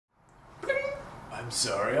I'm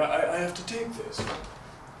sorry, I have to take this.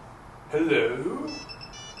 Hello?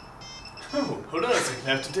 Oh, hold on a second, I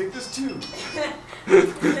have to take this too.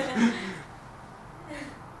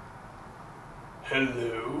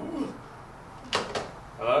 Hello?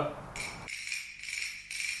 Hello?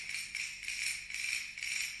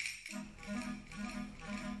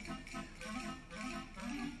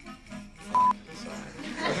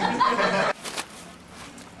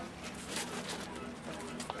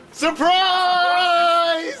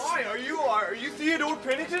 Surprise! Hi, are you Theodore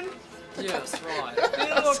Pennington? Yes, right.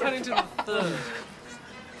 Theodore Pennington III.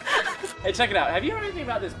 Hey, check it out. Have you heard anything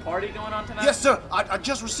about this party going on tonight? Yes, sir. I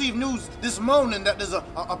just received news this morning that there's a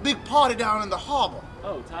big party down in the harbor.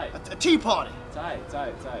 Oh, tight. A tea party. Tight.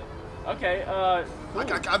 Okay, cool.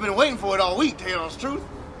 I've been waiting for it all week, to tell you the truth.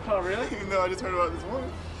 Oh, really? No, I just heard about it this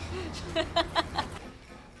morning.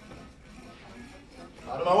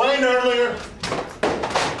 Out of my way, nerdlinger.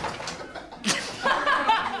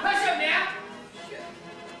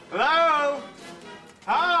 Hello?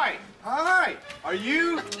 Hi! Hi! Are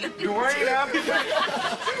you Dwayne Applebee's?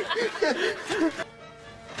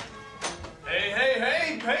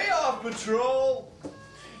 Hey, payoff patrol!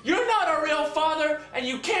 You're not a real father, and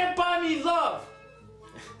you can't buy me love!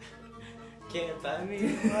 Can't buy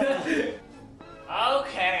me love.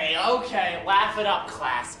 Okay, laugh it up,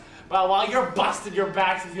 class. But while you're busting your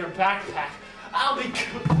backs with your backpack, I'll be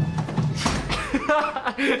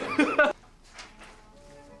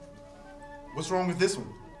What's wrong with this one?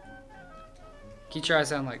 Can you try to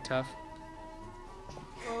sound like tough?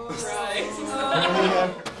 Alright.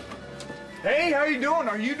 Hey, how you doing?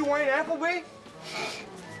 Are you Dwayne Appleby?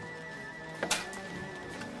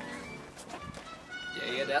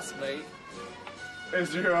 Yeah, that's me.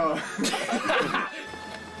 Is your,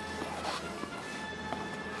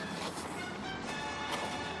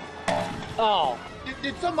 Oh.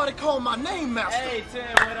 Did somebody call my name, master? Hey, Tim,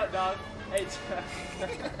 what up, dog? Hey, Tim.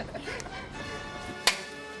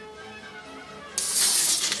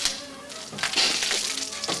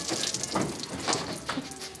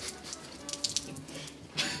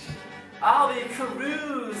 I'll be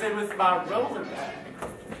cruising with my roller bag.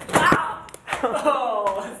 Ah!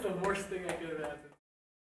 Oh, that's the worst thing that could have happened.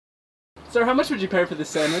 Sir, how much would you pay for this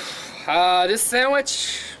sandwich? This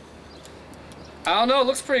sandwich, I don't know, it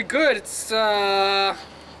looks pretty good. It's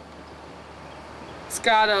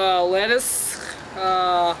got lettuce,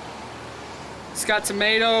 it's got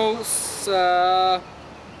tomatoes, I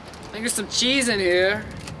think there's some cheese in here.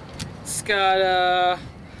 It's got, I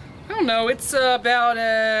don't know, it's about,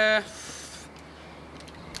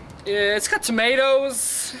 yeah, it's got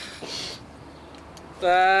tomatoes.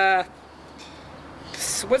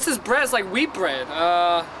 What's this bread? It's like wheat bread.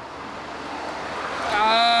 Oh,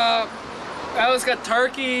 it's got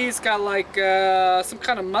turkey. It's got like some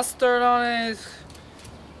kind of mustard on it.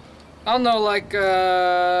 I don't know, like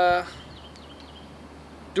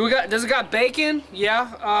does it got bacon? Yeah.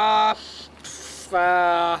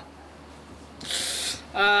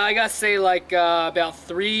 I gotta say like about about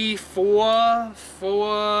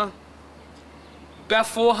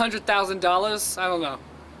 $400,000. I don't know.